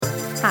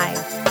Hi,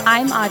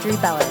 I'm Audrey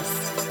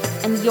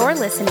Bellis, and you're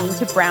listening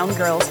to Brown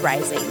Girls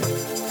Rising,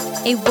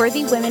 a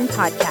Worthy Women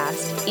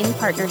podcast in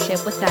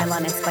partnership with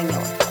Nylon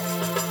Espanol.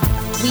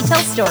 We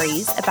tell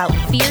stories about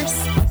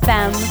fierce,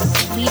 femme,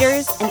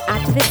 leaders, and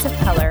activists of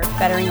color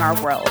bettering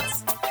our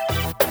worlds.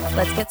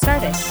 Let's get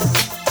started.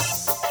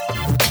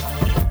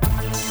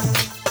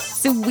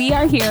 So we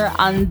are here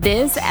on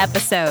this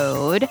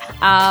episode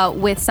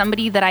with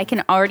somebody that I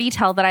can already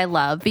tell that I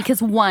love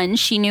because, one,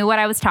 she knew what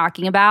I was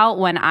talking about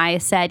when I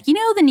said, you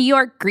know, the New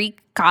York Greek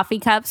coffee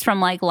cups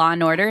from like Law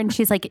and Order? And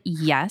she's like,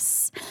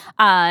 yes.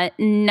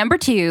 Number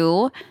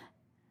two,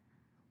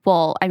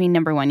 well, I mean,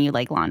 number one, you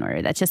like Law and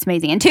Order. That's just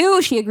amazing. And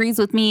two, she agrees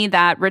with me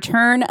that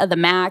Return of the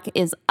Mac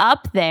is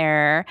up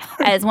there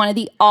as one of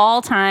the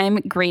all-time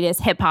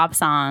greatest hip-hop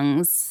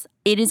songs.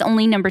 It is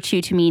only number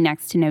two to me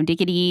next to No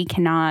Diggity.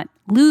 Cannot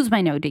lose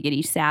my No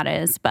Diggity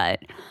status,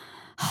 but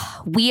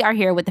we are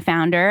here with the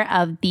founder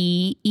of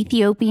the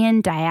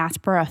Ethiopian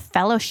Diaspora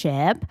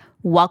Fellowship.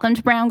 Welcome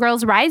to Brown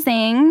Girls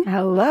Rising.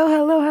 Hello,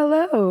 hello,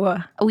 hello.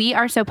 We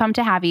are so pumped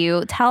to have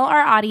you. Tell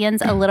our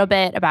audience a little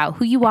bit about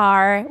who you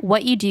are,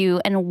 what you do,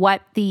 and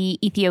what the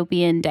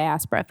Ethiopian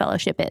Diaspora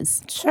Fellowship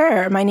is.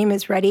 Sure. My name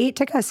is Reddy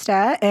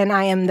Takesta, and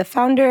I am the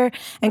founder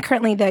and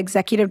currently the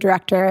executive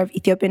director of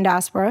Ethiopian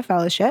Diaspora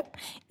Fellowship.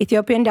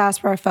 Ethiopian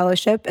Diaspora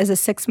Fellowship is a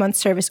 6-month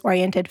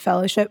service-oriented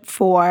fellowship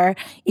for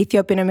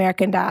Ethiopian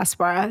American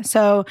diaspora.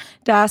 So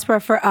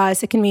diaspora for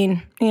us, it can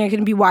mean, it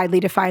can be widely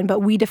defined, but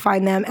we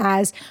define them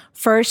as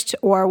first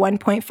or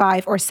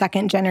 1.5 or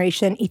second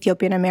generation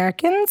Ethiopian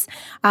Americans.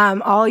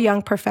 All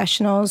young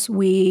professionals,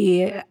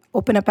 we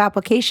open up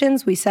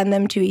applications, we send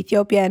them to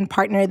Ethiopia and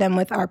partner them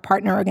with our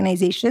partner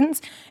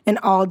organizations in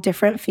all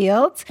different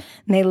fields.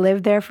 And they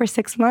live there for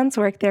 6 months,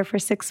 work there for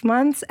 6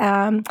 months,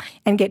 and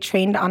get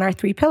trained on our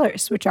 3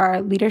 pillars, which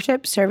are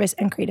leadership, service,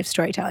 and creative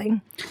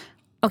storytelling.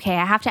 Okay,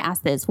 I have to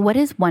ask this. What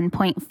is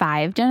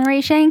 1.5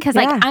 generation? Because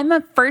I'm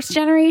a first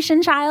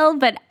generation child,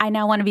 but I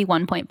now want to be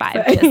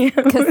 1.5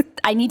 because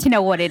I need to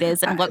know what it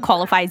is and what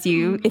qualifies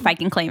you if I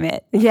can claim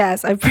it.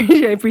 Yes, I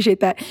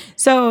appreciate that.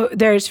 So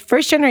there's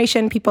first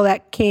generation people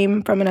that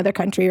came from another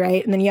country,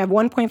 right? And then you have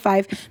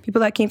 1.5 people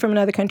that came from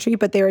another country,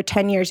 but they were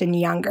 10 years and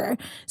younger.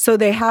 So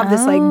they have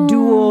this like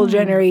dual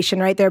generation,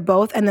 right? They're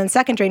both. And then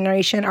second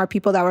generation are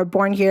people that were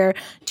born here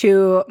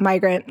to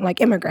migrant, like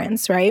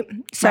immigrants, right?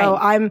 So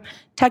I'm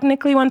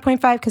technically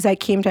 1.5 because I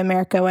came to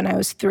America when I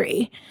was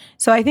 3.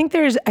 So I think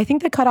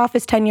the cutoff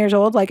is 10 years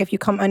old, like if you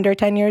come under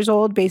 10 years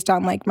old based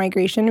on like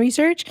migration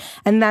research.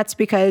 And that's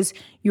because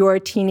your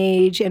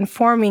teenage and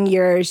forming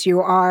years,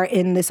 you are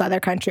in this other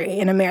country,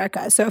 in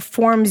America. So it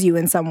forms you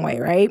in some way,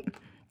 right?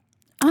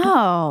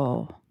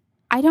 Oh,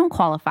 I don't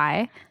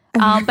qualify.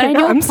 But I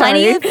know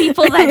plenty of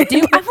people that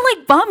do. I'm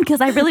like bummed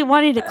because I really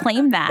wanted to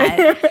claim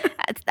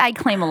that. I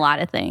claim a lot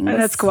of things.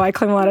 That's cool. I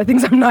claim a lot of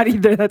things. I'm not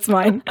either. That's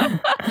mine.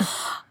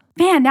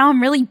 Man, now I'm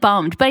really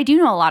bummed, but I do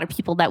know a lot of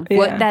people that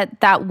would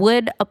that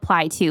would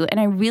apply to, and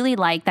I really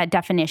like that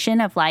definition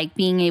of like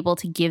being able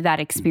to give that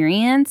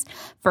experience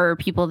for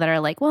people that are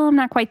like, well, I'm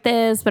not quite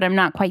this, but I'm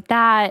not quite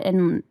that,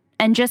 and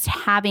just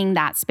having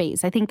that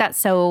space. I think that's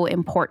so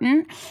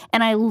important,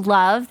 and I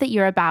love that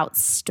you're about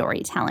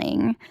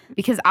storytelling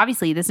because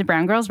obviously this is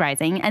Brown Girls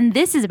Rising, and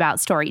this is about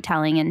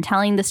storytelling and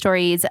telling the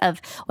stories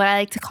of what I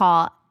like to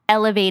call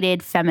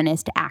elevated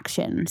feminist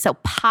action. So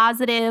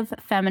positive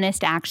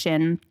feminist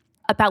action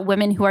about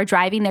women who are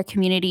driving their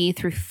community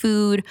through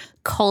food,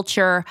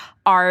 culture,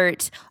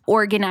 art,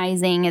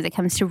 organizing as it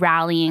comes to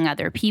rallying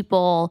other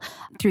people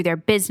through their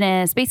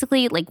business.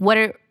 Basically, like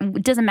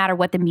it doesn't matter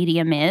what the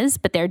medium is,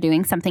 but they're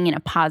doing something in a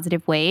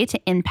positive way to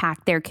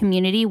impact their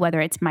community, whether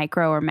it's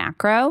micro or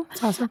macro.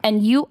 That's awesome.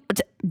 And you,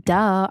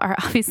 are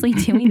obviously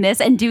doing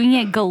this and doing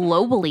it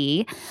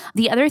globally.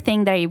 The other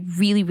thing that I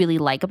really, really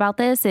like about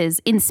this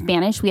is in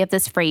Spanish, we have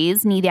this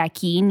phrase, ni de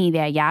aquí, ni de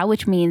allá,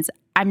 which means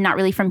I'm not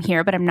really from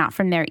here, but I'm not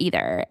from there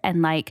either.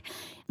 And like,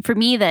 for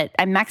me that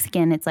I'm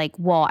Mexican, it's like,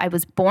 well, I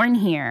was born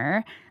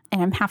here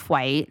and I'm half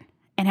white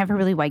and have a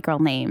really white girl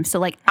name. So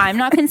like, I'm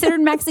not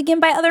considered Mexican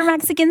by other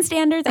Mexican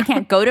standards. I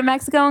can't go to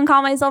Mexico and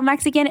call myself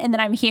Mexican. And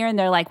then I'm here and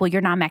they're like, well, you're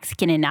not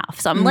Mexican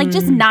enough. So I'm like,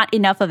 just not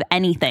enough of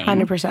anything.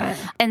 100%.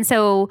 And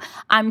so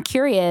I'm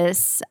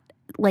curious,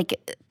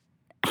 like,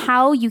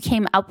 how you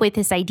came up with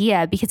this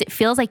idea, because it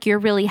feels like you're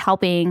really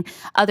helping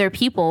other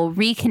people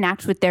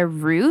reconnect with their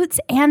roots,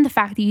 and the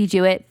fact that you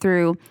do it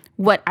through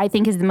what I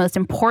think is the most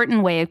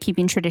important way of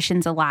keeping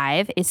traditions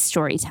alive is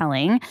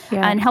storytelling,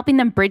 and helping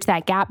them bridge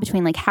that gap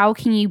between like, how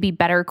can you be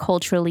better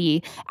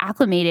culturally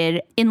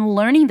acclimated in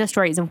learning the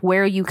stories of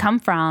where you come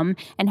from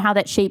and how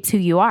that shapes who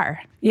you are.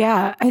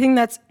 Yeah, I think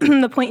that's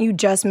the point you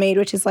just made,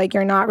 which is like,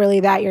 you're not really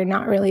that, you're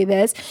not really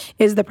this,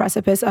 is the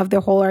precipice of the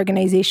whole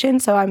organization.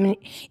 So I'm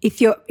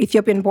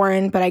Ethiopian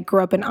born, but I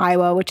grew up in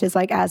Iowa, which is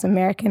like as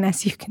American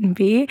as you can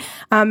be.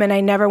 And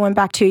I never went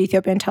back to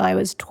Ethiopia until I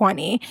was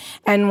 20.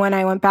 And when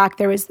I went back,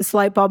 there was this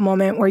light bulb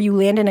moment where you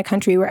land in a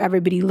country where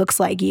everybody looks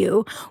like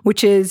you,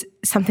 which is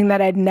something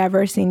that I'd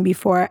never seen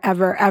before,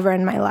 ever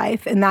in my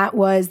life. And that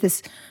was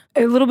this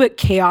a little bit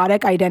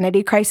chaotic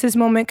identity crisis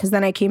moment, because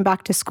then I came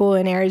back to school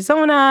in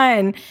Arizona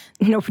and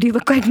nobody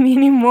looked like me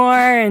anymore.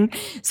 And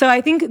so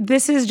I think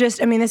this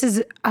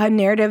is a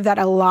narrative that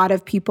a lot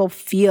of people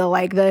feel,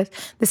 like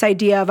this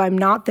idea of I'm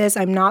not this,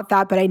 I'm not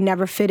that, but I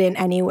never fit in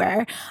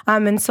anywhere.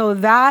 And so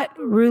that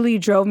really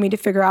drove me to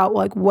figure out,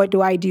 like, what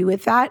do I do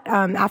with that?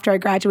 After I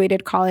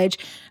graduated college,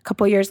 a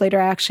couple of years later,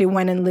 I actually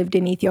went and lived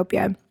in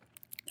Ethiopia.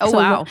 Oh,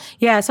 wow.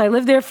 Yeah, so I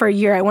lived there for a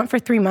year. I went for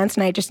 3 months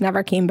and I just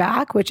never came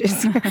back, which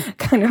is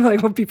kind of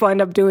like what people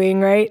end up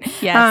doing, right?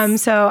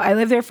 Yes. So I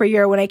lived there for a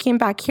year. When I came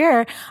back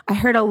here, I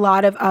heard a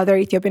lot of other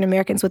Ethiopian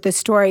Americans with this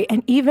story.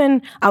 And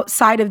even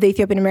outside of the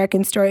Ethiopian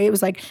American story, it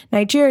was like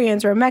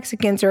Nigerians or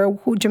Mexicans or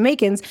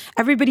Jamaicans,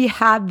 everybody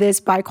had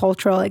this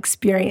bicultural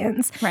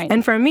experience. Right.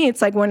 And for me,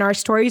 it's like when our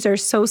stories are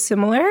so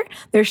similar,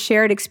 they're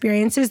shared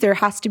experiences, there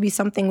has to be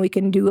something we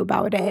can do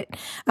about it.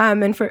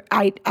 And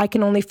I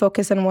can only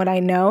focus on what I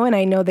know, and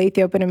I know the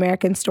Ethiopian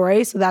American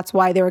story. So that's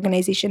why the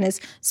organization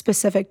is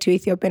specific to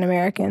Ethiopian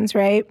Americans,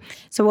 right?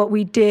 So what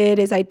we did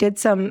is I did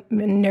some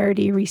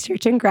nerdy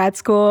research in grad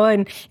school,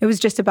 and it was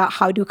just about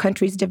how do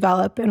countries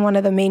develop. And one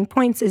of the main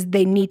points is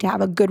they need to have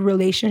a good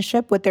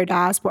relationship with their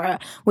diaspora,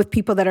 with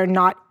people that are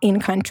not in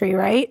country,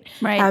 right?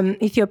 Right.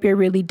 Ethiopia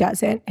really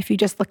doesn't. If you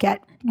just look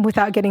at,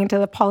 without getting into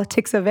the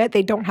politics of it,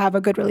 they don't have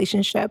a good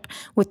relationship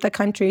with the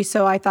country.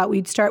 So I thought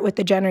we'd start with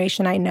the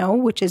generation I know,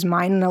 which is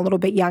mine and a little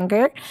bit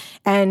younger.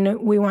 And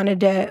we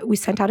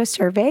sent out a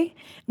survey,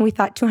 and we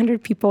thought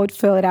 200 people would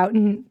fill it out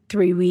in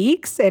 3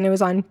 weeks. And it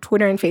was on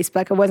Twitter and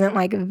Facebook. It wasn't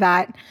like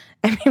that.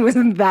 It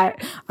wasn't that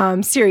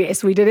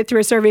serious. We did it through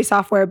a survey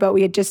software, but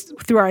we had just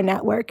through our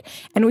network.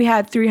 And we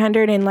had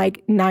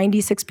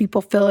 396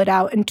 people fill it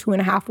out in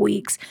 2.5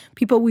 weeks.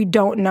 People we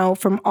don't know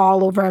from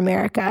all over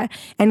America.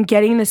 And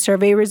getting the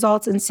survey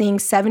results and seeing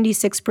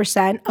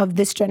 76% of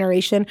this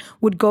generation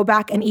would go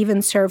back and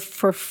even serve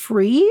for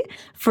free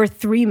for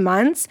 3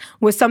 months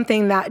was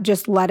something that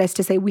just led us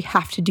to say, we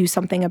have to do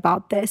something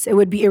about this. It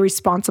would be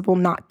irresponsible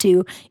not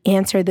to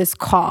answer this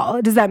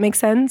call. Does that make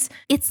sense?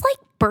 It's like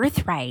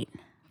birthright.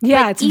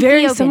 Yeah, like it's very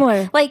Ethiopian.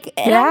 similar. Like,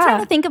 and I'm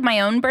trying to think of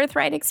my own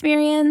birthright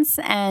experience,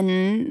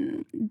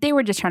 and they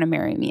were just trying to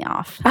marry me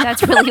off.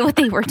 That's really what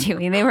they were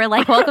doing. They were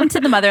like, welcome to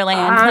the motherland.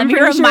 Let me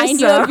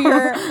remind you of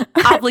your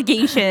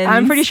obligations.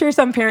 I'm pretty sure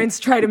some parents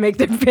try to make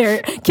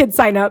their kids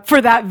sign up for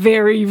that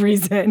very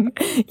reason.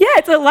 Yeah,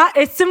 it's a lot.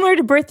 It's similar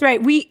to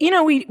Birthright. We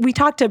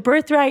talked to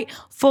Birthright,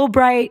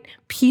 Fulbright,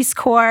 Peace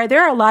Corps.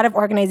 There are a lot of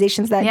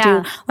organizations that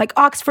do, like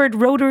Oxford,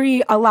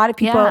 Rotary, a lot of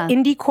people.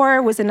 Indie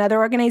Corps was another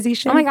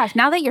organization. Oh my gosh,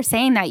 now that you're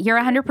saying that, you're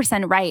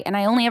 100% right. And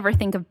I only ever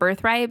think of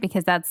Birthright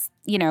because that's,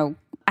 I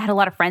had a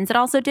lot of friends that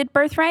also did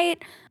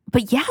Birthright.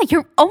 But yeah,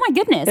 oh my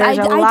goodness. I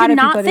did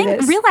not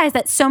realize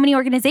that so many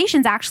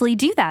organizations actually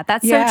do that.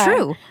 That's so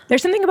true.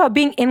 There's something about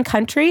being in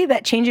country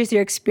that changes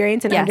your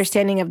experience and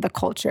understanding of the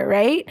culture,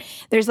 right?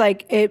 There's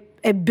like,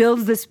 it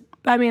builds this.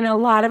 I mean, a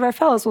lot of our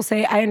fellows will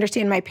say, I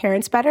understand my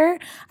parents better.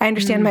 I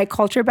understand my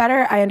culture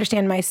better. I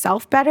understand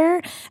myself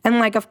better. And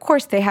like, of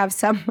course, they have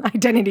some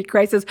identity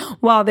crisis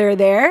while they're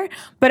there.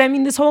 But I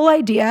mean, this whole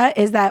idea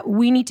is that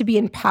we need to be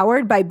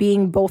empowered by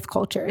being both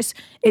cultures.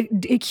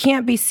 It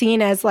can't be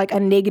seen as like a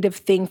negative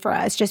thing for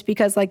us just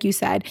because, like you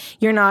said,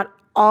 you're not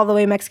all the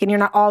way Mexican, you're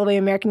not all the way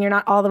American, you're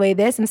not all the way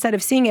this. Instead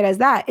of seeing it as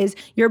that, is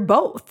you're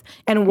both.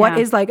 And what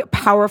is like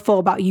powerful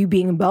about you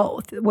being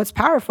both? What's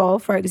powerful,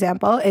 for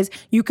example, is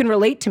you can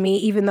relate to me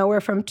even though we're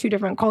from two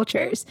different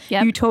cultures.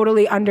 Yep. You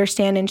totally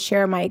understand and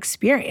share my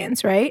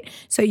experience, right?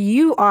 So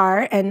you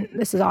are, and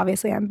this is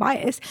obviously I'm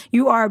biased,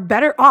 you are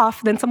better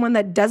off than someone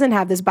that doesn't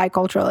have this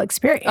bicultural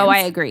experience. Oh, I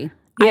agree.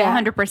 Yeah.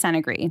 I 100%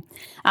 agree.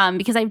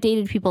 Because I've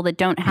dated people that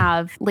don't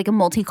have like a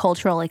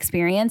multicultural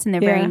experience, and they're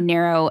very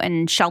narrow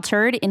and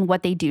sheltered in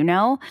what they do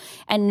know.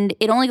 And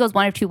it only goes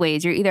one of two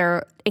ways. You're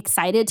either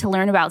excited to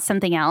learn about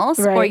something else,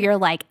 or you're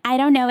like, I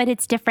don't know it,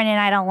 it's different and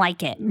I don't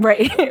like it.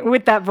 Right.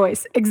 With that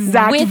voice.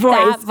 Exact With voice.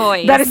 That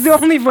voice. That is the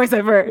only voice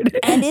I've heard.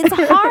 And it's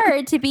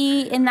hard to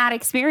be in that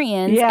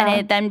experience. And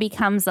it then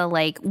becomes a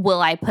like,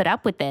 will I put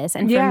up with this?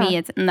 And for me,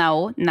 it's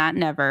no, not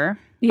never.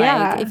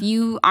 Yeah. Like if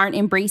you aren't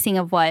embracing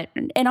of what,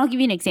 and I'll give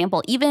you an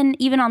example,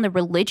 even on the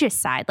religious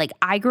side, like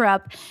I grew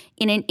up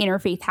in an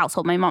interfaith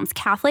household. My mom's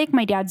Catholic,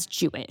 my dad's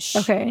Jewish.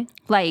 Okay.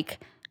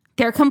 Like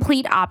they're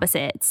complete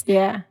opposites.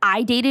 Yeah.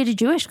 I dated a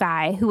Jewish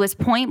guy who was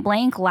point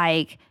blank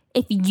like,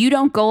 if you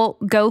don't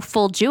go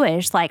full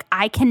Jewish, like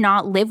I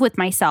cannot live with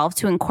myself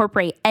to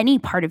incorporate any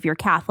part of your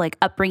Catholic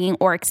upbringing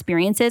or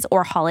experiences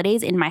or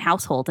holidays in my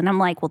household. And I'm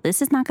like, well,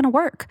 this is not going to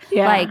work.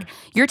 Yeah. Like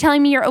you're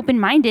telling me you're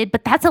open-minded,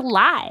 but that's a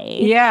lie.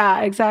 Yeah,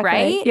 exactly.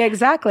 Right? Yeah,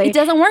 exactly. It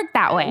doesn't work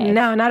that way.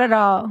 No, not at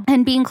all.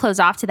 And being closed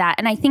off to that.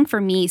 And I think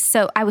for me,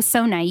 I was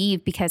so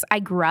naive because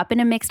I grew up in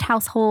a mixed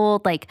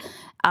household,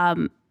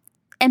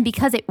 and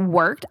because it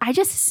worked, I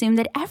just assumed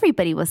that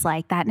everybody was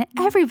like that. And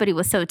everybody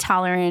was so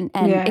tolerant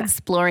and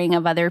exploring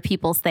of other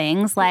people's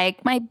things.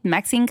 Like my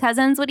Mexican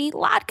cousins would eat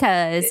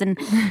latkes. And,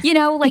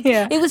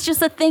 it was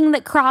just a thing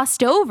that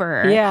crossed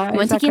over. Yeah, we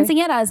went to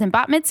quinceañeras and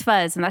bat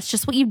mitzvahs. And that's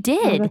just what you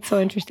did. Oh, that's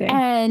so interesting.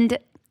 And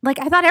like,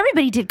 I thought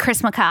everybody did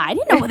Chrismukkah. I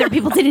didn't know other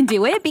people didn't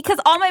do it because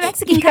all my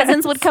Mexican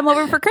cousins would come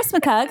over for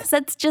Chrismukkah because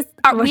that's just,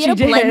 we had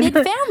a blended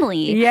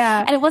family.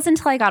 Yeah. And it wasn't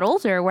until I got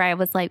older where I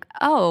was like,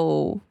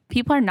 oh,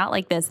 people are not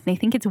like this. They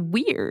think it's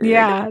weird.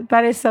 Yeah,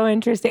 that is so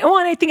interesting. Oh,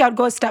 and I think I'd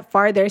go a step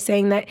farther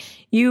saying that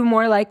you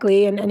more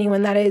likely, and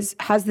anyone that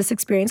has this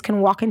experience,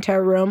 can walk into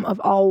a room of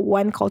all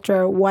one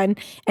culture,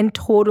 and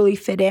totally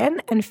fit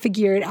in and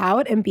figure it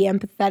out and be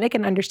empathetic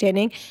and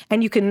understanding.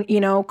 And you can,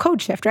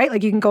 code shift, right?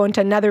 Like you can go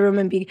into another room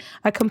and be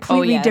a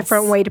completely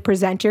different way to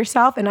present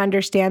yourself and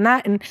understand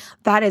that. And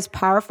that is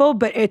powerful,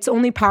 but it's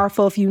only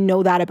powerful if you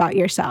know that about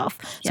yourself.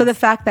 Yes. So the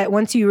fact that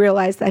once you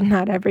realize that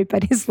not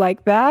everybody's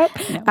like that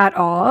at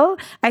all,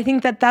 I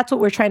think that that's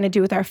what we're trying to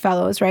do with our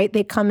fellows, right?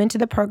 They come into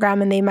the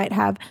program and they might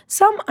have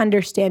some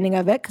understanding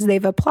of it because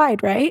they've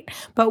applied, right?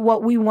 But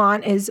what we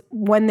want is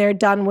when they're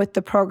done with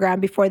the program,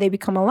 before they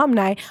become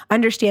alumni,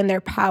 understand their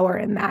power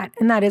in that.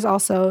 And that is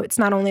also, it's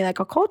not only like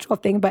a cultural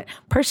thing, but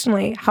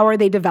personally, how are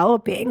they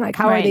developing? Like,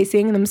 how are they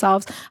seeing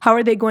themselves? How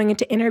are they going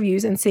into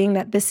interviews and seeing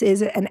that this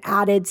is an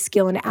added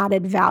skill and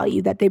added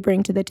value that they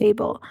bring to the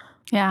table?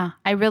 Yeah,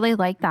 I really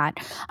like that.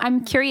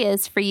 I'm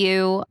curious for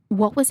you,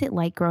 what was it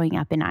like growing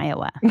up in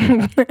Iowa?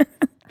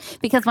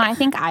 Because when I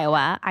think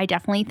Iowa, I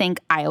definitely think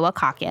Iowa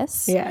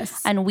caucus.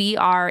 Yes. And we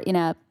are in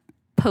a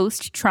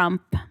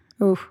post-Trump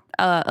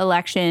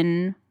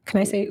election. Can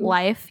I say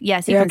life?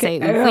 Yes, you can say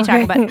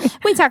oof.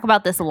 We talk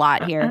about this a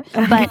lot here.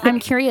 But I'm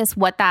curious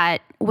what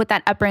that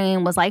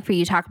upbringing was like for you.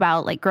 You talk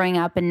about like growing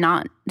up and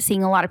not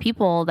seeing a lot of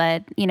people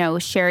that,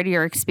 shared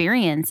your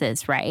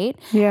experiences, right?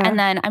 Yeah. And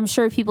then I'm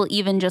sure people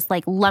even just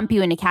like lump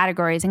you into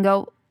categories and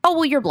go, oh,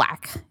 well, you're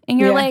Black. And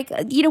you're like,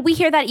 we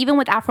hear that even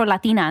with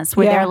Afro-Latinas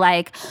where they're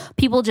like,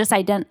 people just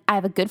I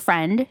have a good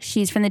friend.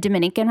 She's from the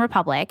Dominican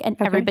Republic and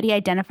everybody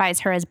identifies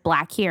her as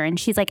Black here. And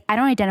she's like, I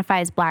don't identify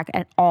as Black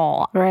at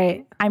all.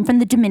 Right. I'm from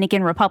the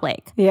Dominican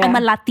Republic. Yeah. I'm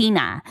a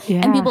Latina.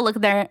 Yeah. And people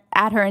look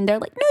at her and they're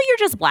like, no, you're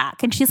just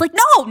Black. And she's like,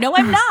 no,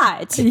 I'm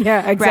not.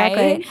 Yeah,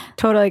 exactly. Right?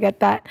 Totally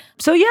get that.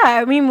 So yeah,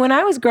 I mean, when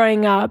I was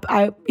growing up,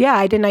 I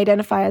didn't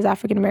identify as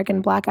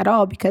African-American Black at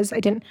all because I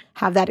didn't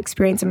have that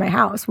experience in my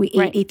house. We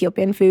ate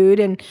Ethiopian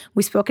food and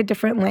we spoke a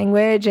different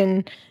language,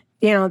 and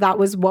that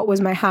was what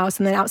was my house.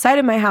 And then outside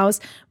of my house,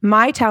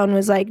 my town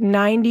was like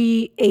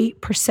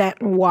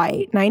 98%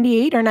 white,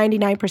 98 or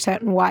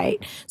 99%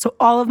 white. So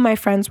all of my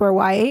friends were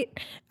white.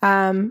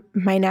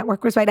 My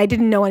network was white. I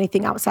didn't know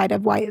anything outside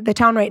of white. The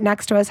town right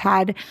next to us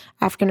had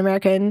African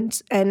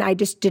Americans, and I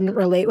just didn't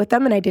relate with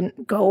them, and I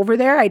didn't go over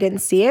there. I didn't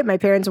see it. My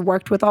parents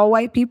worked with all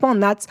white people,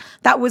 and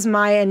that was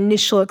my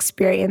initial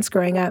experience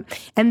growing up.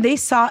 And they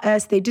saw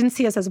us, they didn't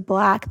see us as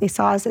Black. They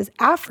saw us as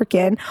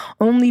African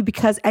only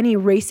because any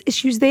race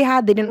issues they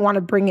had, they didn't want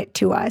to bring it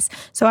to us.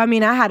 So, I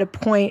mean, I had a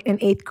point in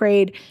 8th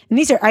grade, and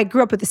I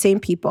grew up with the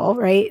same people,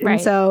 right? And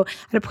so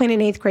at a point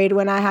in 8th grade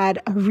when I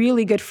had a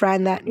really good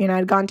friend that,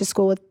 I'd gone to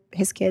school with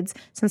his kids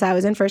since I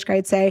was in 1st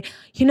grade, say,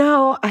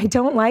 I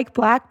don't like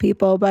Black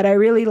people, but I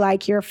really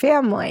like your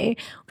family,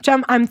 which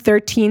I'm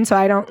 13, so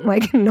I don't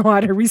know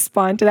how to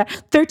respond to that.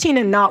 13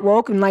 and not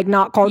woke and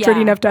not cultured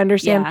enough to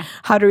understand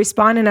how to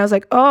respond. And I was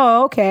like,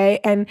 oh, okay.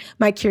 And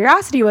my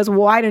curiosity was,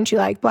 why don't you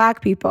like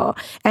Black people?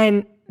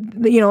 And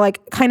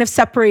kind of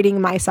separating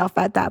myself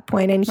at that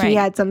point. And he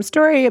had some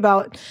story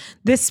about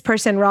this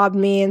person robbed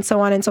me and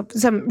so on and so,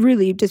 some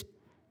really just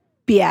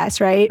BS,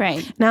 right?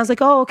 And I was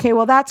like, oh, okay,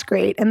 well, that's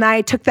great. And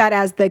I took that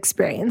as the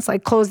experience,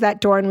 closed that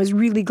door and was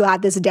really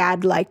glad this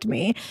dad liked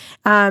me.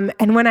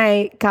 And when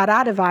I got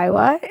out of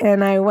Iowa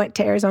and I went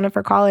to Arizona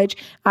for college,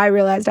 I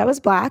realized I was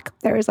Black.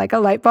 There was a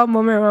light bulb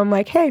moment where I'm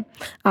like, hey,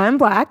 I'm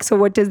Black. So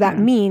what does that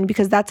mean?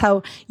 Because that's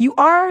how you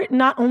are,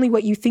 not only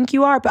what you think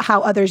you are, but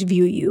how others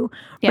view you,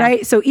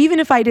 right? So even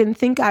if I didn't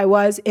think I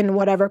was in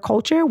whatever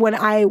culture, when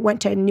I went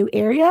to a new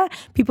area,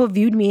 people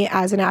viewed me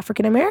as an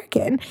African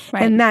American.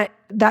 And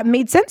that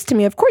made sense to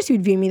me. Of course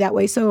you'd view me that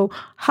way. So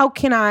how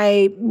can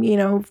I,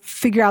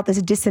 figure out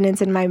this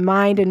dissonance in my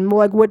mind and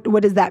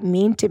what does that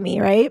mean to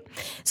me, right?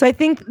 So I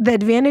think the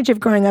advantage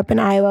of growing up in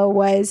Iowa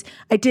was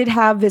I did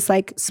have this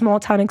small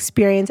town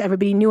experience.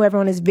 Everybody knew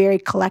everyone is very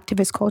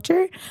collectivist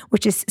culture,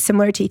 which is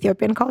similar to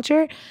Ethiopian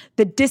culture.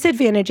 The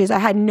disadvantage is I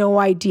had no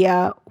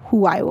idea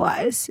who I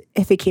was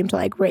if it came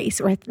to race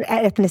or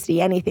ethnicity,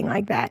 anything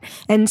like that.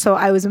 And so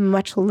I was a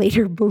much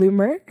later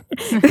bloomer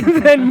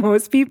than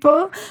most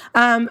people.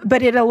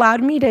 But it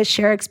allowed me to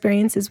share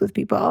experiences with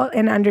people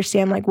and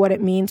understand what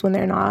it means when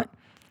they're not,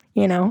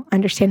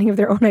 understanding of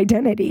their own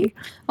identity.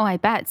 Oh, I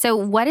bet. So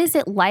what is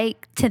it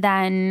like to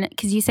then,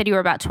 because you said you were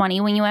about 20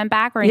 when you went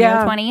back or in your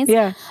 20s?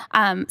 Yeah.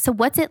 So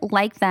what's it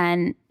like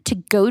then to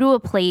go to a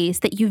place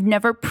that you've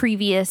never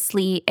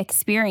previously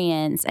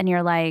experienced and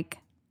you're like,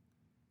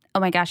 oh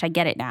my gosh, I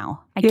get it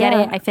now. I get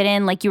it. I fit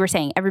in. Like you were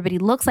saying, everybody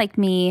looks like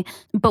me.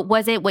 But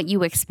was it what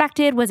you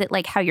expected? Was it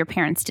how your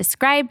parents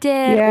described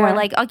it? Or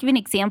I'll give you an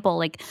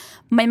example.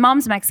 My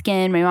mom's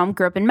Mexican. My mom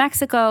grew up in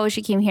Mexico.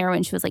 She came here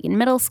when she was in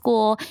middle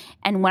school.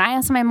 And when I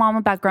asked my mom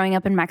about growing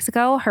up in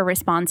Mexico, her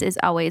response is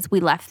always, we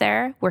left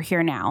there. We're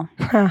here now.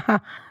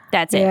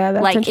 That's it. Yeah,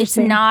 that's it's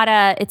not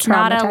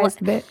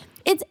a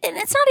it's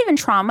not even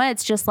trauma.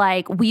 It's just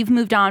like we've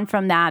moved on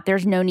from that.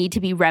 There's no need to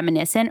be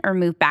reminiscent or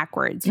move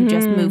backwards. You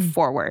just move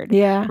forward.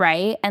 Yeah.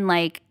 Right.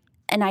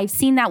 And I've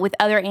seen that with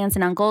other aunts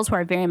and uncles who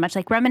are very much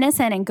like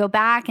reminiscent and go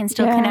back and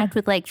still connect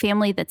with like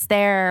family that's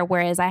there.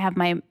 Whereas I have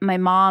my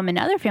mom and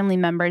other family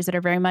members that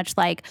are very much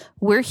like,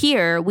 we're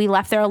here. We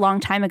left there a long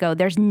time ago.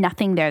 There's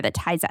nothing there that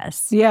ties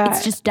us. Yeah.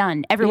 It's just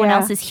done. Everyone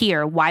else is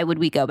here. Why would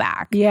we go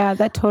back? Yeah,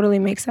 that totally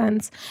makes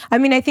sense. I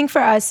mean, I think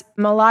for us,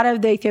 a lot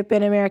of the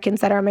Ethiopian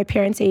Americans that are my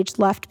parents' age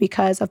left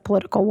because of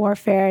political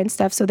warfare and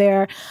stuff. So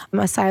they're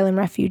asylum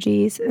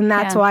refugees. And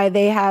that's why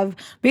they have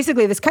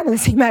basically this kind of the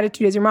same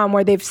attitude as your mom,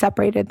 where they've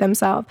separated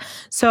themselves.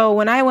 So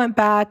when I went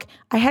back,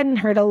 I hadn't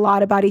heard a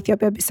lot about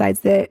Ethiopia besides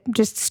the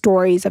just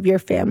stories of your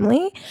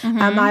family.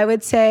 I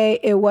would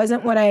say it was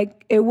what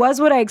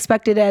I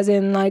expected, as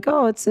in like,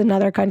 oh, it's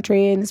another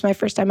country and it's my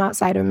first time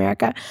outside of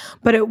America.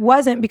 But it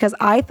wasn't, because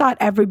I thought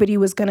everybody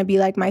was going to be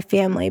like my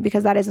family,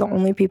 because that is the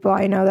only people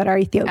I know that are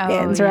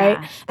Ethiopians, right?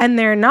 And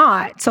they're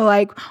not. So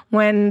like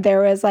when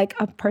there was like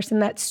a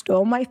person that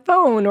stole my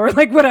phone or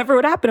like whatever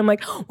would happen, I'm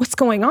like, what's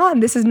going on?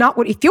 This is not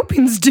what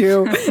Ethiopians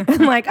do.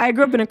 And like I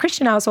grew up in a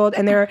Christian household,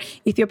 and there are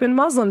Ethiopian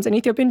Muslims and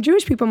Ethiopian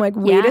Jewish people. I'm like,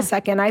 wait a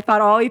second, I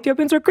thought all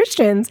Ethiopians were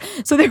Christians.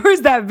 So there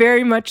was that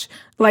very much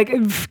like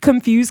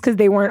confused, because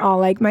they weren't all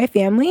like my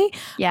family.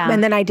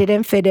 And then I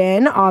didn't fit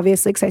in,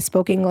 obviously, because I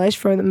spoke English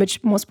for the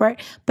most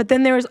part. But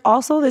then there was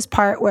also this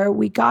part where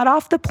we got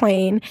off the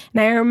plane,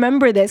 and I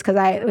remember this because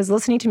I was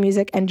listening to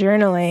music and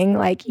journaling,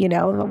 like, you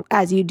know,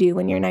 as you do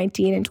when you're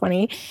 19 and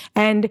 20.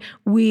 And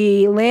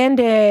we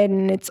landed,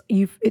 and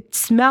it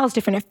smells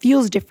different, it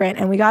feels different.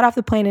 And we got off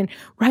the plane, and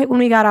right when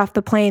we got off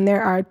the plane,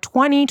 there are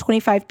 20,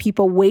 25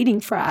 people waiting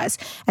for us.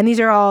 And these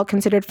are all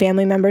considered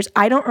family members.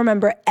 I don't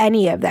remember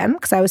any of them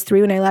because I was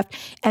 3 when I left,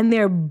 and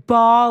they're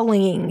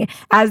bawling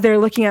as they're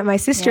looking at my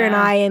sister and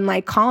I, and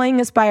like calling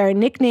us by our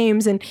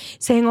nicknames and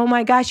saying, oh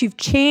my gosh, you've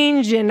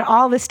changed and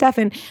all this stuff.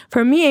 And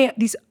for me,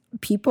 these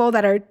people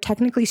that are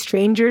technically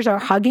strangers are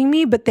hugging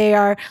me, but they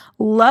are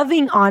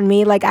loving on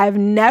me like I've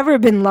never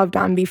been loved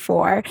on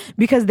before,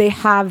 because they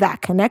have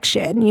that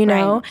connection, you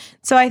know? Right.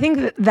 So I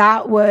think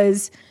that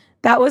was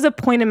a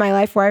point in my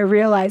life where I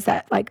realized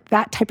that like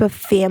that type of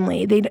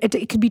family,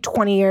 it could be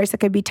 20 years, it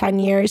could be 10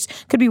 years,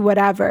 could be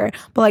whatever,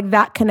 but like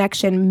that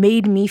connection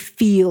made me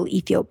feel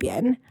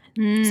Ethiopian.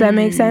 Does that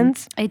make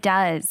sense? It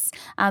does.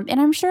 And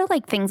I'm sure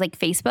like things like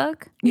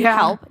Facebook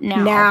help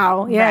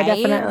now. Yeah, right?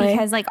 definitely.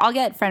 Because like I'll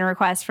get friend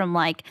requests from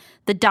like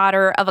the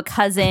daughter of a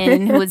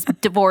cousin who was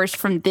divorced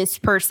from this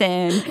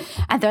person.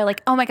 And they're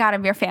like, oh my God,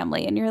 I'm your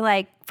family. And you're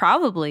like,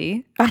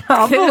 probably.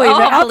 I'll believe it.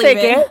 I'll take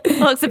it.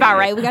 Looks about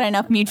right. We got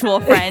enough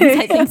mutual friends.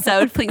 I think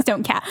so. Please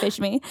don't catfish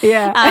me.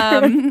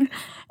 Yeah.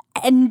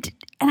 And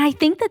I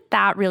think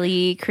that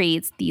really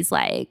creates these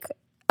like,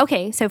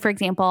 okay, so for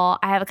example,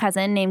 I have a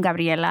cousin named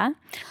Gabriela.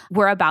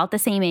 We're about the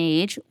same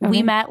age. Okay.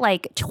 We met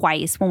like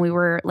twice when we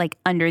were like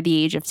under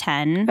the age of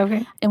 10.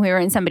 Okay. And we were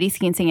in somebody's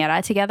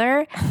quinceañera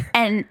together.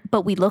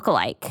 But we look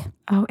alike.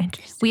 Oh,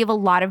 interesting. We have a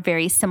lot of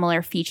very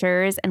similar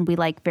features, and we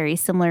like very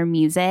similar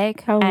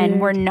music. Oh, and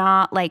weird. we're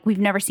not like, we've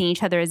never seen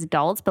each other as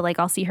adults, but like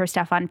I'll see her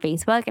stuff on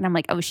Facebook and I'm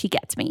like, oh, she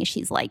gets me.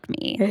 She's like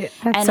me.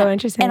 That's so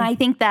interesting. And I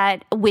think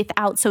that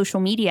without social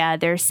media,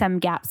 there's some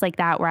gaps like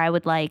that where I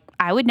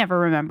would never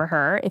remember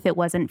her if it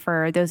wasn't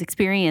for those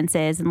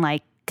experiences, and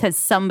like, because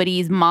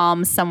somebody's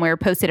mom somewhere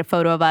posted a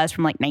photo of us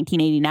from like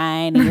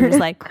 1989, and you're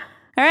just like,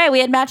 all right, we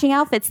had matching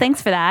outfits.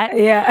 Thanks for that.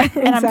 Yeah,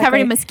 exactly. And I'm covered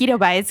in mosquito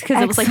bites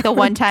because it was like the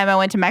one time I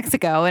went to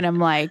Mexico, and I'm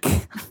like,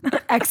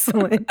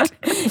 excellent.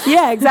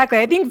 Yeah, exactly.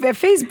 I think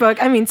Facebook,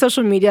 I mean,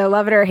 social media,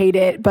 love it or hate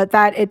it, but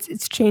that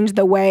it's changed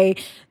the way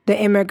the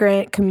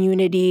immigrant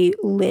community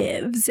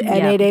lives,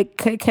 and it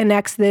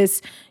connects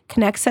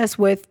us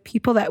with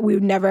people that we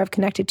would never have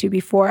connected to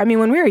before. I mean,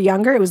 when we were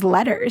younger, it was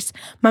letters.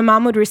 My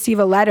mom would receive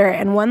a letter,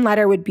 and one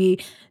letter would be,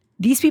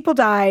 these people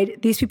died,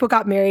 these people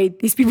got married,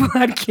 these people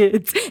had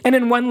kids. And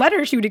in one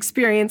letter, she would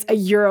experience a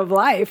year of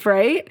life,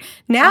 right?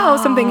 Now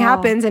something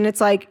happens and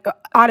it's like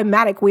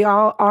automatic. We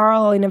all are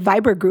all in a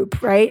Viber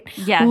group, right?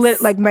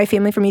 Yes. Like my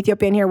family from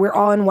Ethiopia in here, we're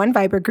all in one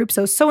Viber group.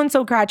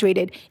 So-and-so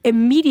graduated.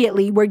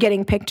 Immediately, we're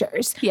getting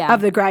pictures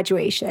of the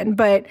graduation.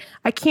 But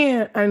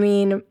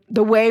the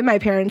way my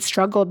parents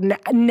struggled,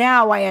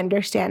 now I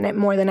understand it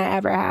more than I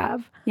ever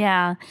have.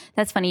 Yeah,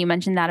 that's funny. You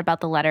mentioned that about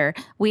the letter.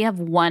 We have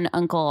one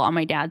uncle on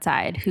my dad's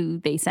side who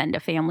they send a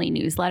family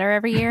newsletter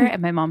every year.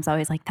 And my mom's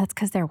always like, that's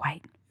because they're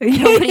white.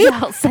 Nobody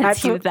else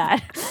sends you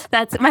that.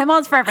 That's my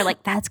mom's forever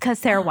like, that's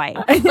because they're white.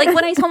 Like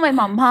when I told my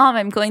mom,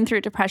 I'm going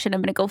through depression, I'm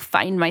going to go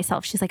find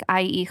myself. She's like,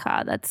 ay,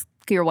 hija, that's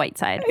your white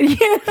side.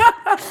 Yeah.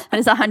 That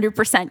is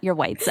 100% your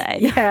white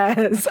side.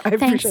 Yes.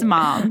 Thanks,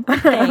 Mom.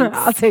 Thanks.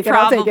 I'll take it.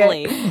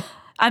 Probably.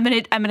 I'm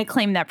gonna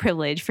claim that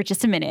privilege for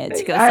just a minute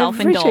to go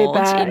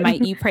self-indulge in my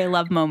eat, pray,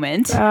 love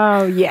moment.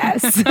 Oh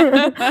yes.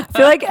 I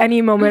feel like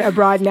any moment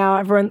abroad now,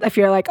 everyone, if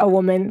you're like a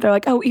woman, they're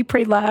like, oh, eat,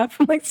 pray, love.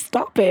 I'm like,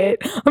 stop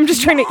it. I'm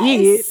just trying to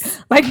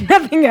eat, like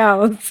nothing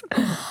else.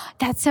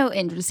 That's so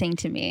interesting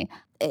to me.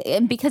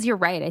 and because you're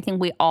right, I think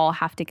we all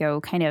have to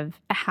go kind of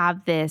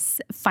have this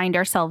find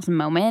ourselves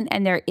moment.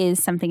 And there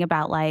is something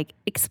about like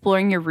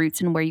exploring your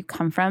roots and where you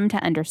come from to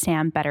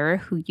understand better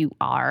who you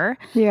are.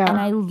 Yeah. And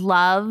I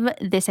love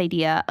this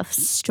idea of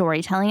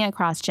storytelling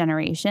across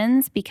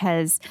generations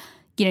because,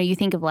 you know, you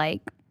think of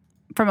like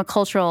from a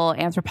cultural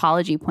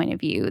anthropology point of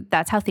view,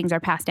 that's how things are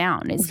passed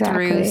down is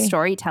through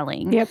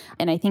storytelling. Yep.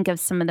 And I think of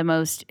some of the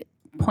most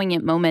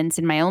poignant moments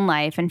in my own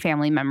life and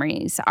family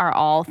memories are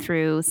all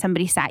through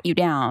somebody sat you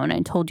down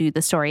and told you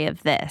the story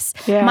of this.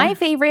 Yeah. My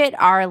favorite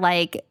are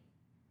like,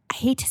 I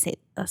hate to say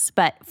this,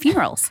 but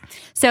funerals.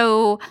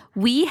 So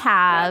we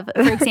have,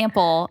 for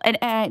example,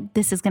 and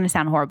this is going to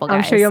sound horrible, guys.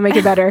 I'm sure you'll make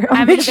it better.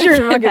 I'm sure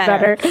you'll make it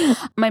better.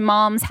 My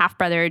mom's half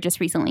brother just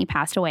recently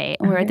passed away,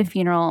 and we were at the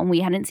funeral, and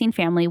we hadn't seen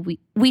family.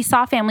 We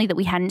saw family that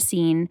we hadn't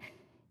seen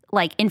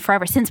like in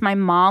forever since my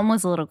mom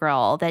was a little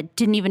girl that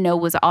didn't even know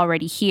was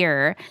already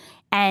here.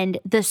 And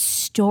the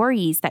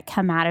stories that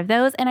come out of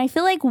those. And I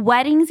feel like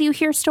weddings, you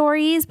hear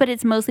stories, but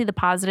it's mostly the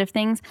positive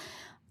things.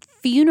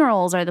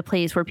 Funerals are the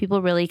place where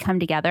people really come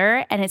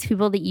together. And it's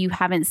people that you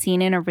haven't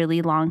seen in a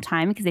really long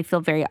time because they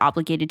feel very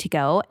obligated to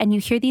go. And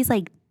you hear these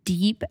like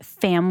deep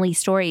family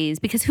stories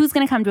because who's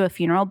going to come to a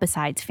funeral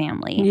besides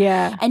family?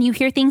 Yeah. And you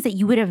hear things that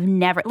you would have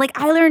never, like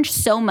I learned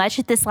so much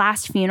at this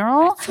last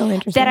funeral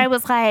that I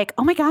was like,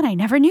 oh my God, I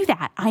never knew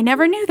that. I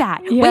never knew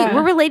that. Yeah. Wait,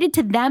 we're related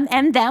to them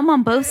and them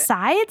on both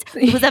sides?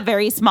 It was a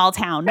very small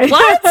town.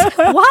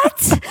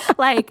 What?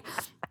 Like,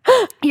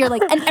 you're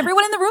like, and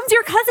everyone in the room's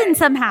your cousin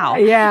somehow.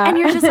 Yeah. And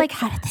you're just like,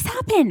 how did this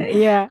happen?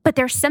 Yeah. But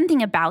there's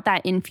something about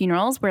that in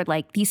funerals where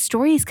like these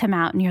stories come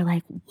out and you're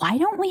like, why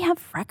don't we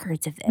have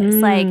records of this?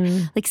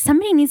 Like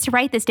somebody needs to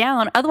write this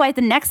down. Otherwise,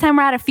 the next time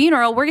we're at a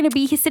funeral, we're going to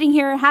be sitting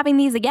here having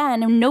these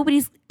again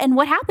and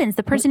what happens?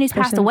 The person who's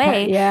passed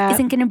away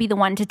isn't going to be the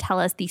one to tell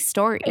us these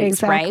stories,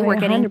 exactly, right? We're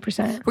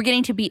 100%. We're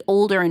getting to be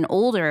older and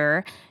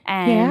older.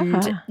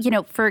 And, you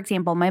know, for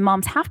example, my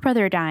mom's half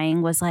brother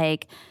dying was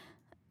like,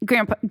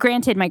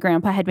 granted, my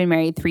grandpa had been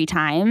married 3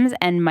 times,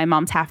 and my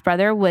mom's half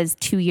brother was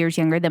 2 years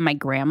younger than my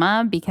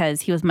grandma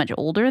because he was much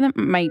older than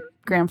my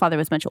grandfather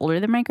was much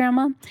older than my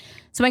grandma.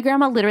 So my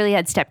grandma literally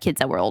had stepkids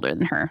that were older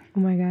than her. Oh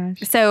my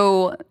gosh.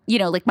 So, you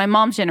know, like my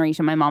mom's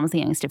generation, my mom was the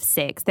youngest of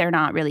 6. They're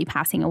not really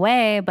passing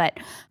away, but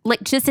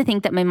like just to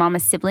think that my mom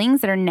has siblings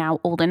that are now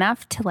old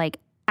enough to like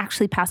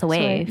actually pass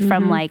away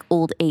from like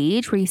old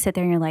age, where you sit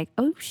there and you're like,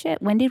 oh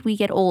shit, when did we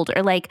get old?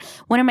 Or like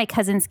one of my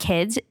cousin's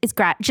kids is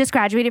just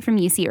graduated from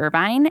UC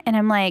Irvine, and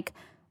I'm like,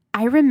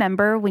 I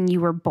remember when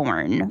you were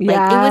born. Like it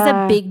was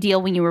a big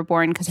deal when you were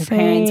born because her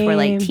parents were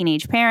like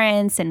teenage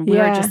parents, and we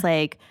were just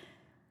like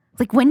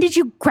when did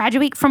you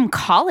graduate from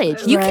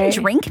college? You can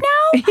drink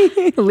now?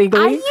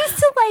 Legally. I used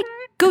to like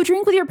go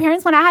drink with your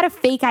parents when I had a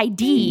fake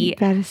ID.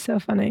 That is so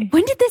funny.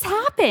 When did this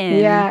happen?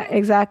 Yeah,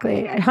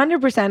 exactly.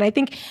 100%. I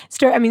think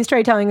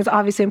storytelling is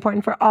obviously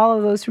important for all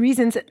of those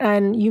reasons.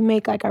 And you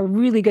make like a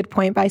really good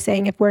point by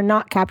saying if we're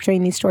not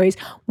capturing these stories,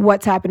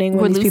 what's happening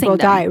when these people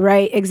die,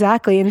 right?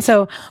 Exactly. And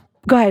so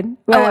go ahead.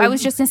 Well, I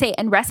was just going to say,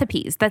 and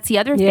recipes. That's the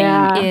other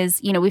thing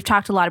is, you know, we've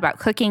talked a lot about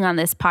cooking on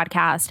this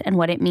podcast and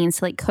what it means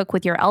to like cook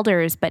with your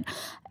elders.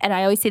 And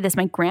I always say this,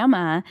 my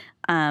grandma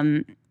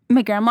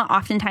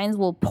oftentimes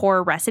will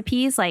pour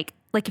recipes like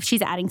if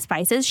she's adding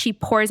spices, she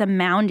pours a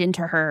mound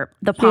into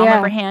the palm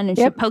of her hand and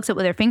she pokes it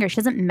with her finger. She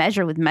doesn't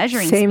measure with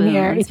measuring spoons. Same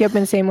here.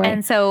 Ethiopian, same way.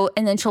 And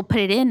then she'll put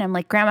it in. I'm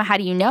like, Grandma, how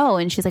do you know?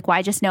 And she's like, well,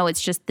 I just know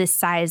it's just this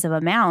size of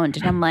a mound.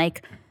 And I'm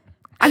like,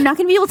 I'm not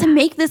going to be able to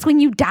make this when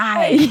you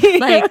die.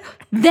 Like,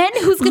 then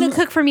who's going to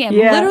cook for me? I'm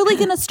literally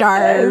going to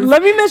starve.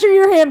 Let me measure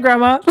your hand,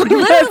 Grandma.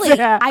 Literally,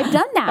 I've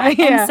done that.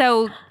 And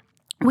so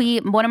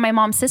one of my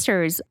mom's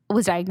sisters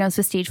was diagnosed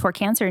with stage 4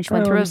 cancer, and she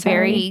went through a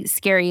very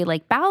scary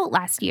like bout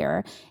last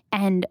year.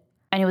 And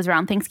it was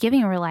around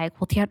Thanksgiving, and we're like,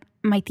 well,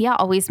 my tia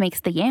always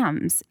makes the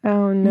yams.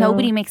 Oh no.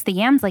 Nobody makes the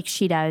yams like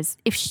she does.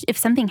 If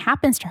something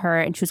happens to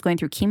her, and she was going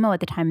through chemo at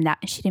the time, that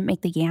she didn't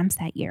make the yams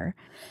that year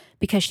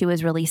because she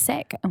was really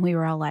sick. And we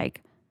were all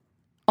like,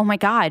 oh my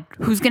God,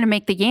 who's going to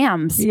make the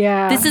yams?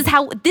 Yeah. This is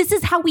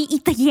how we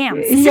eat the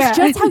yams. This is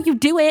just how you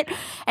do it.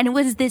 And it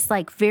was this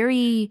like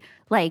very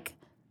like,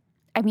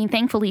 I mean,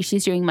 thankfully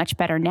she's doing much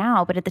better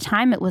now. But at the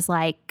time it was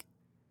like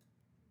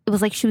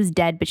she was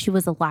dead, but she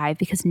was alive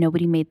because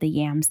nobody made the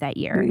yams that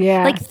year.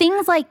 Yeah. Like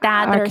things like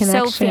that are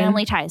so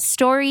family ties,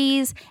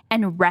 stories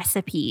and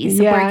recipes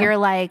where you're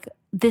like,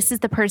 this is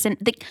the person,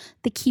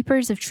 the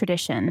keepers of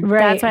tradition. Right.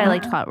 That's what I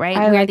like to call it,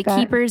 right? We're the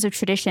keepers of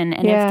tradition.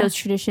 And if those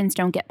traditions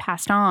don't get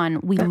passed on,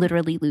 we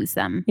literally lose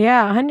them.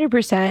 Yeah,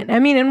 100%. I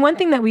mean, and one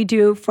thing that we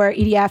do for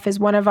EDF is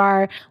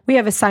we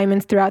have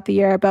assignments throughout the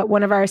year, but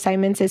one of our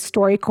assignments is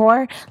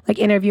StoryCorps, like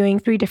interviewing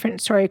 3 different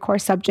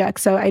StoryCorps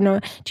subjects. So do you know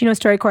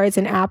StoryCorps is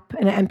an app,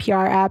 an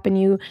NPR app,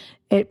 and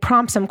it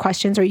prompts some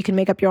questions, or you can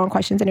make up your own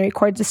questions, and it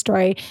records a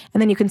story, and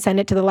then you can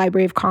send it to the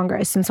Library of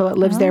Congress. And so it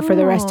lives there for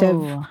the rest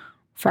of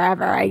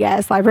forever, I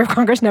guess. Library of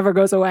Congress never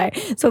goes away.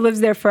 So it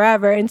lives there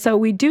forever. And so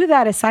we do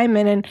that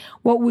assignment. And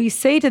what we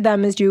say to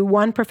them is do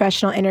one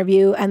professional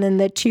interview, and then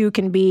the two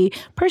can be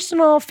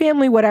personal,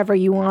 family, whatever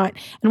you want.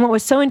 And what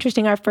was so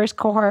interesting, our first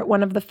cohort,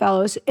 one of the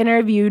fellows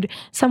interviewed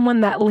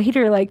someone that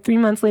later, like 3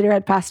 months later,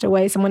 had passed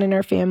away, someone in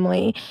her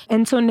family.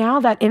 And so now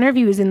that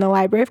interview is in the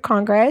Library of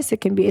Congress.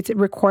 It's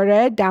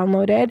recorded,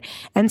 downloaded.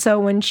 And so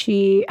when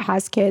she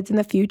has kids in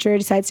the future,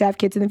 decides to have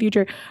kids in the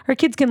future, her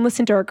kids can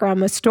listen to her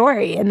grandma's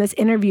story and this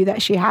interview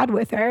that she had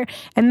with her.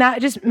 And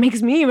that just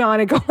makes me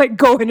want to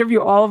go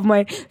interview all of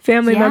my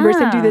family members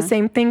and do the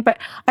same thing. But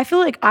I feel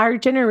like our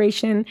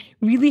generation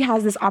really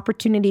has this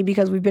opportunity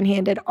because we've been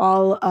handed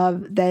all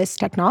of this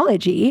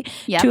technology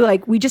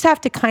to we just have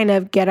to kind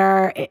of get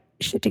our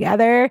shit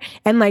together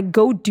and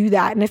go do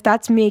that. And if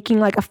that's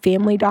making a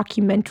family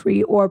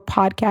documentary or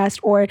podcast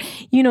or,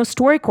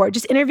 StoryCorps,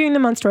 just interviewing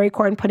them on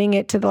StoryCorps and putting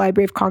it to the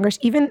Library of Congress,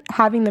 even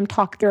having them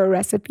talk through a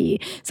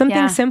recipe,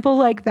 something simple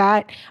like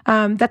that.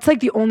 That's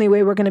the only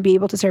way we're going to be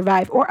able to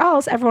survive, or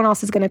else everyone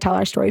else is going to tell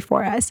our story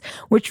for us,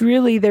 which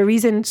really the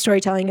reason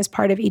storytelling is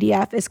part of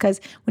EDF is because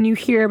when you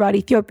hear about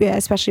Ethiopia,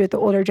 especially with the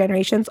older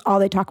generations, all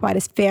they talk about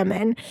is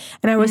famine.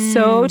 And I was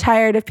so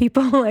tired of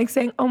people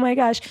saying, oh my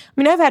gosh. I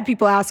mean, I've had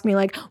people ask me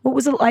what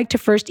was it like to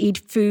first eat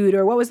food?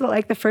 Or what was it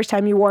like the first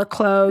time you wore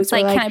clothes?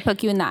 It's can I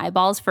poke you in the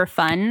eyeballs for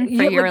fun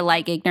for your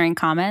ignorant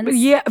comments?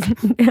 Yeah,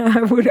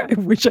 I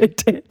wish I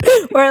did.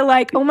 Or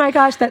oh my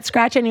gosh, that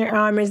scratch on your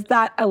arm, is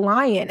that a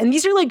lion? And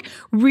these are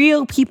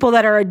real people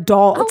that are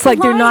adults. Oh,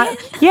 they're not,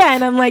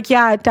 and I'm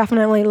yeah,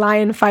 definitely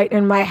lion fight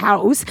in my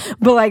house.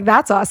 But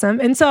that's awesome.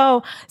 And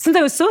so since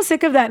I was so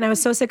sick of that and I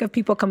was so sick of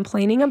people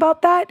complaining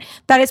about that,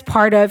 that is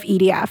part of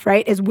EDF,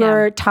 right? Is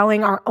we're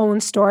telling our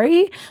own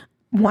story.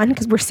 One,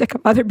 because we're sick of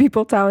other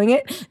people telling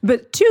it,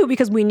 but two,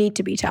 because we need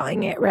to be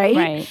telling it,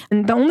 right?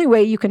 And the only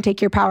way you can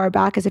take your power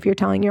back is if you're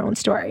telling your own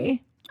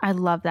story. I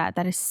love that.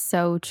 That is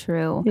so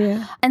true.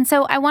 Yeah. And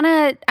so I want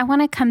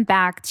to come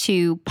back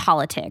to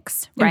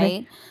politics,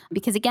 right?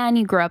 Because again,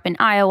 you grew up in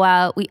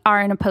Iowa. We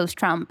are in a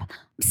post-Trump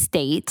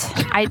state.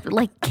 I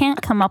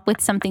can't come up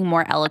with something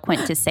more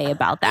eloquent to say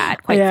about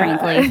that, quite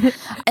frankly.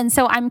 And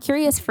so I'm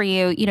curious for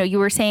you, you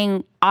were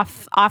saying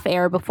off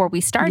air before we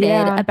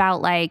started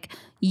about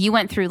you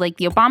went through the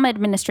Obama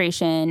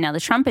administration, now the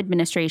Trump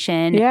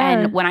administration.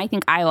 And when I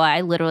think Iowa,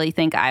 I literally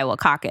think Iowa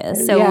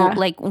caucus. So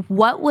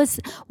what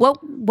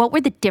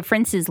were the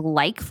differences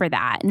like for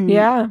that?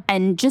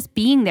 And just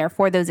being there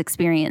for those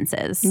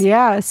experiences.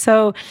 Yeah.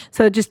 So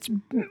just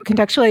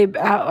contextually,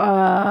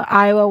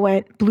 Iowa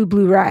went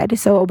blue, red.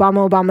 So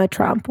Obama,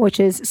 Trump,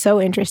 which is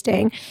so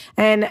interesting.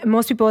 And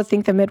most people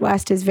think the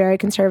Midwest is very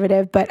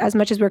conservative, but as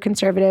much as we're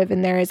conservative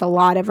and there is a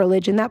lot of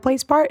religion that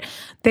plays part,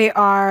 they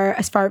are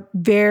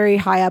very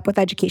high up with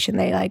education.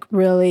 They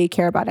really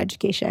care about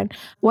education.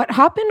 What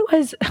happened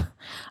was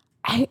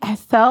I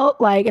felt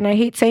and I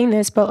hate saying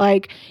this,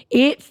 but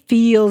it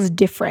feels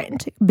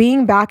different.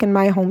 Being back in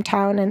my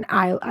hometown, and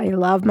I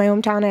love my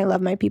hometown. I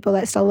love my people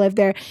that still live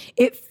there.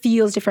 It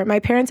feels different. My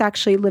parents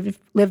actually live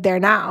there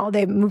now.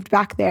 They've moved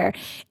back there.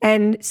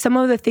 And some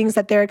of the things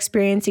that they're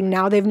experiencing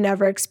now, they've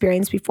never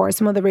experienced before.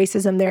 Some of the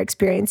racism they're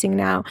experiencing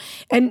now.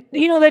 And,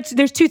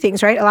 there's two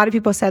things, right? A lot of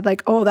people said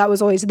oh, that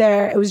was always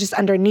there. It was just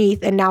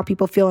underneath. And now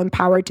people feel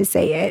empowered to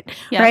say it,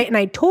 right? And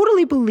I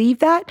totally believe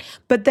that.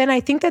 But then I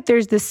think that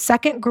there's this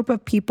second group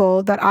of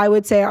people that I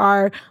would say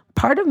are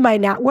part of my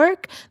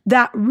network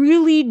that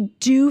really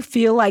do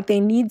feel like they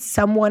need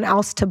someone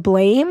else to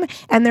blame,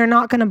 and they're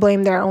not going to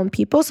blame their own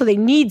people. So they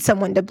need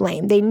someone to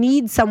blame. They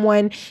need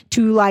someone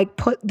to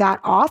put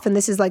that off. And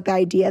this is the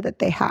idea that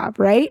they have,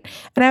 right?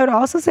 And I would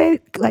also say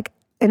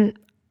I'm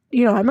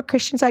a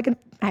Christian, so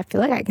I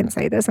feel like I can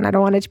say this, and I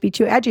don't want it to be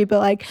too edgy,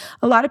 but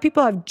a lot of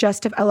people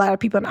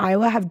in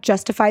Iowa have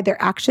justified their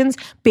actions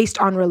based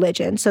on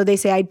religion. So they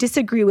say, I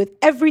disagree with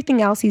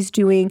everything else he's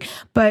doing,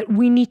 but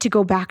we need to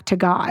go back to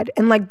God.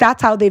 And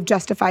that's how they've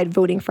justified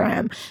voting for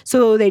him.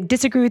 So they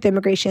disagree with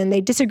immigration,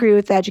 they disagree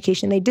with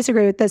education, they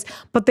disagree with this,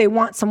 but they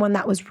want someone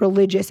that was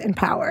religious in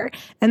power.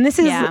 And this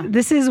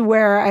is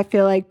where I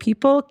feel like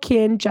people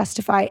can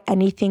justify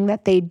anything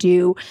that they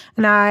do.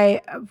 And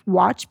I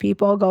watch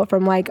people go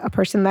from a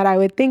person that I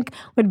would think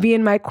would be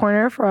in my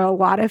corner for a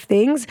lot of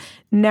things.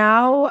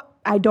 Now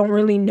I don't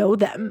really know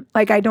them.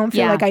 I don't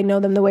feel like I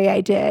know them the way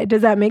I did.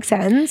 Does that make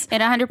sense?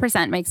 It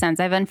 100% makes sense.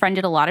 I've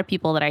unfriended a lot of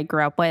people that I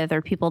grew up with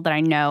or people that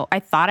I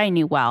thought I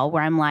knew well,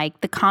 where I'm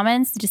the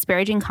comments, the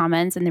disparaging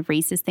comments and the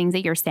racist things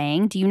that you're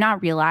saying, do you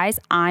not realize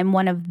I'm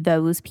one of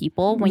those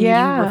people when you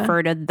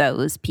refer to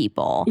those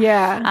people?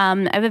 Yeah.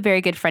 I have a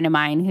very good friend of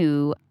mine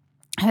who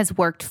has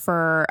worked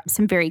for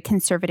some very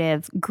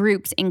conservative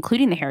groups,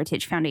 including the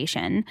Heritage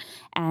Foundation.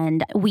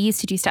 And we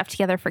used to do stuff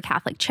together for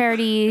Catholic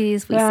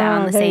charities. We sat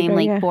on the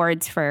same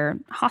boards for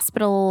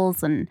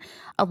hospitals and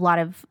a lot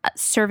of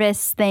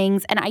service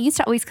things. And I used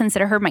to always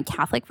consider her my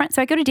Catholic friend.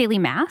 So I go to daily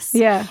mass.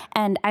 Yeah.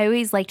 And I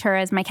always liked her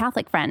as my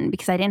Catholic friend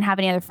because I didn't have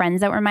any other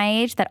friends that were my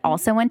age that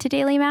also went to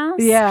daily mass.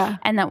 Yeah.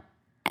 And that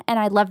And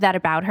I loved that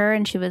about her.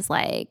 And she was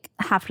like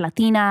half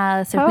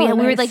Latina. So we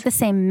were like the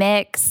same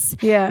mix.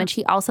 Yeah. And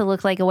she also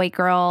looked like a white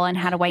girl and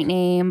had a white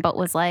name, but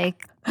was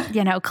like,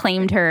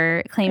 claimed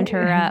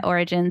her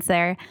origins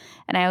there.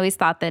 And I always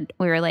thought that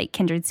we were like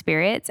kindred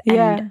spirits.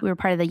 And we were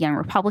part of the Young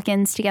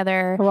Republicans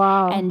together.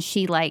 Wow. And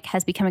she like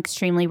has become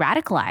extremely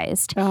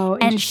radicalized. Oh,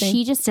 and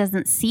she just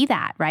doesn't see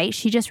that, right?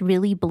 She just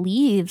really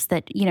believes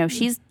that,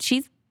 she's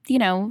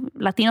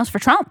Latinos for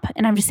Trump.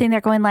 And I'm just sitting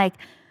there going like,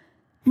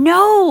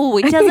 no,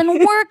 it doesn't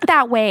work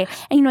that way.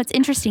 And what's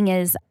interesting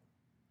is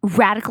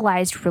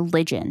radicalized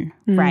religion,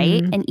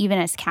 right? And even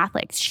as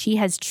Catholics, she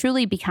has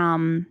truly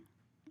become,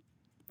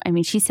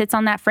 she sits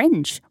on that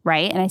fringe,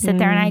 right? And I sit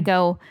there and I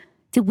go,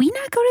 did we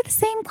not go to the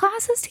same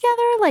classes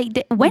together?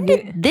 Like, when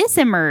did this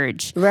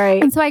emerge?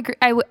 Right. And so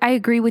I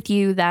agree with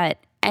you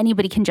that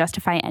anybody can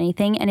justify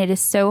anything. And it is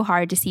so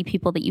hard to see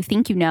people that you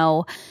think you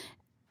know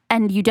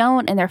and you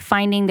don't, and they're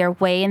finding their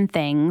way in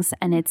things.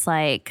 And it's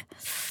like,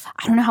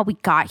 I don't know how we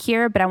got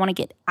here, but I want to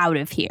get out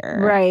of here.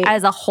 Right.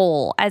 As a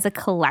whole, as a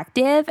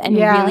collective, and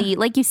really,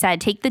 like you said,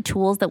 take the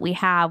tools that we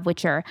have,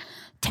 which are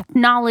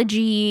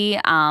technology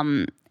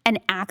and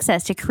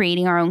access to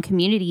creating our own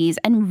communities,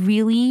 and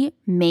really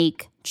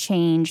make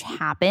change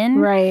happen.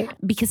 Right.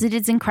 Because it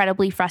is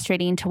incredibly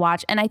frustrating to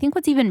watch. And I think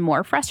what's even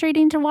more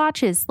frustrating to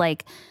watch is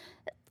like,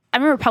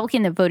 I'm a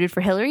Republican that voted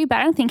for Hillary, but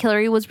I don't think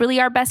Hillary was really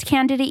our best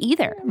candidate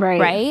either.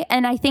 Right.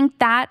 And I think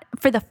that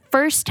for the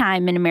first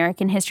time in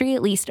American history,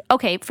 at least,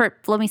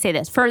 let me say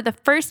this. For the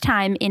first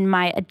time in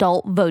my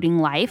adult voting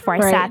life, where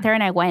I sat there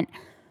and I went,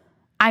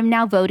 I'm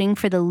now voting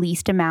for the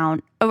least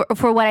amount, or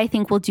for what I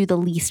think will do the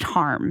least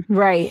harm.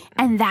 Right.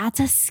 And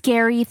that's a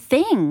scary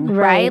thing,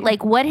 right?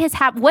 Like what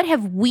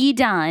have we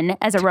done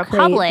as a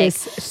republic this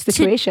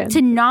situation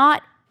to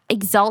not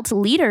exalt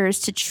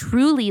leaders to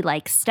truly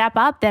like step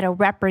up that'll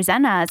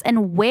represent us?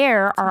 And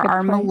where are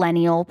our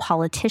millennial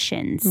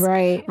politicians,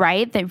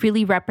 right, that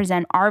really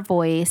represent our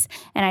voice?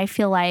 And I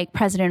feel like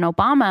President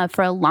Obama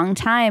for a long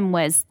time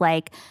was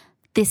like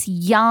this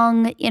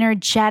young,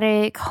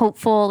 energetic,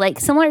 hopeful, like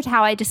similar to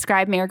how I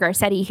describe Mayor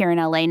Garcetti here in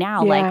LA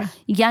now, like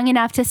young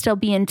enough to still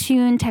be in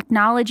tune,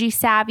 technology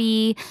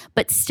savvy,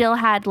 but still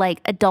had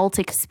like adult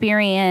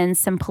experience,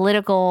 some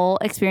political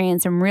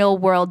experience, some real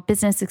world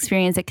business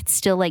experience that could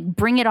still like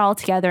bring it all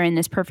together in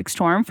this perfect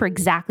storm for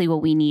exactly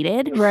what we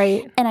needed.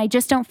 Right. And I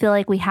just don't feel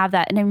like we have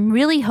that. And I'm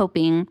really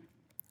hoping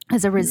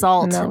as a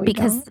result,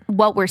 because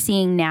what we're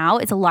seeing now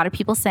is a lot of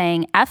people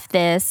saying, F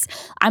this,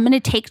 I'm going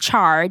to take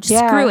charge,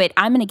 screw it,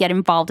 I'm going to get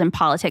involved in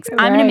politics,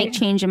 I'm going to make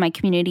change in my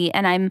community.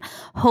 And I'm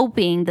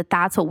hoping that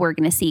that's what we're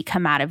going to see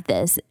come out of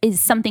this,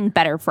 is something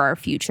better for our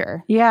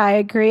future. Yeah, I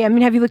agree.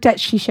 have you looked at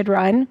She Should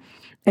Run?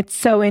 It's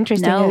so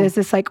interesting. No. It is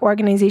this like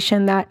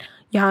organization that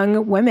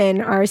young women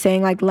are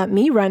saying like, let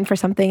me run for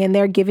something. And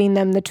they're giving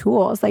them the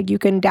tools. Like you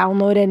can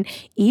download an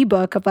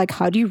ebook of like,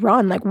 how do you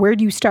run? Like, where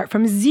do you start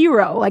from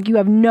zero? Like you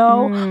have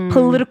no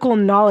political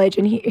knowledge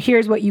and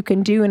here's what you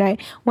can do. And I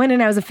went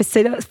and I was a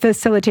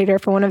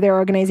facilitator for one of their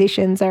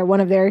organizations or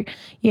one of their,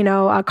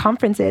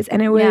 conferences.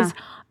 And it was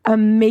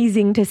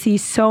amazing to see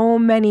so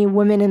many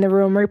women in the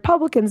room,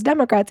 Republicans,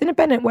 Democrats,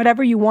 independent,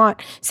 whatever you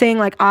want, saying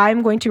like,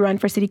 I'm going to run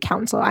for city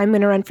council. I'm going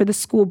to run for the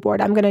school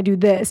board. I'm going to do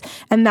this.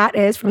 And that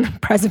is from the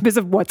precipice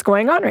of what's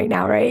going on right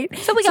now, right?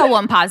 So we got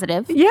one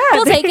positive. Yeah.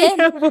 We'll take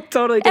it. We'll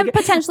totally take it. And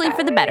potentially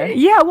for the better.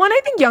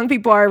 I think young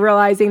people are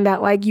realizing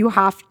that like you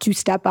have to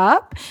step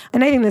up.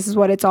 And I think this is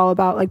what it's all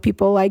about. Like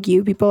people like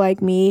you, people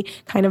like me,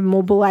 kind of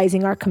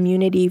mobilizing our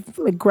community,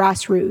 like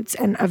grassroots.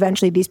 And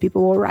eventually these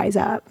people will rise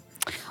up.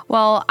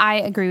 Well, I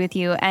agree with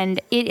you,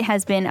 and it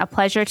has been a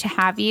pleasure to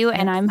have you,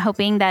 and I'm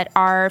hoping that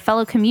our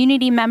fellow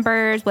community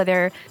members,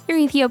 whether you're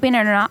Ethiopian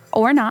or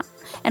not,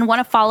 and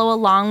want to follow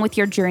along with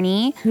your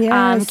journey,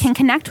 can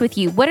connect with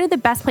you. What are the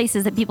best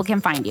places that people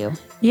can find you?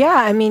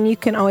 Yeah, you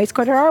can always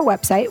go to our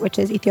website, which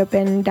is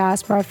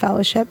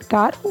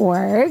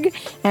ethiopiandiasporafellowship.org,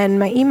 and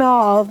my email,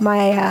 all of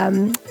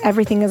my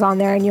everything is on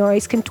there, and you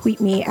always can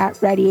tweet me at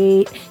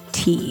Rediate,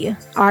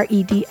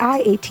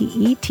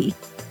 Rediatet.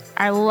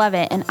 I love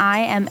it. And I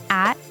am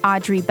at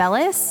Audrey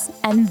Bellis,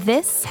 and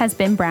this has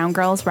been Brown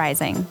Girls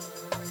Rising.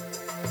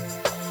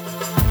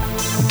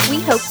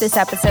 We hope this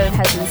episode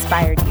has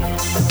inspired you.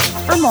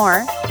 For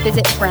more,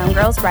 visit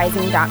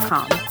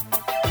browngirlsrising.com.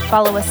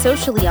 Follow us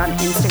socially on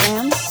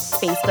Instagram,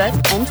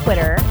 Facebook, and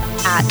Twitter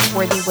at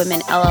Worthy Women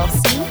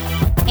LLC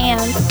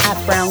and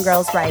at Brown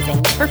Girls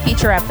Rising for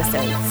future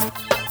episodes.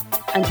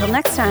 Until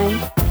next time.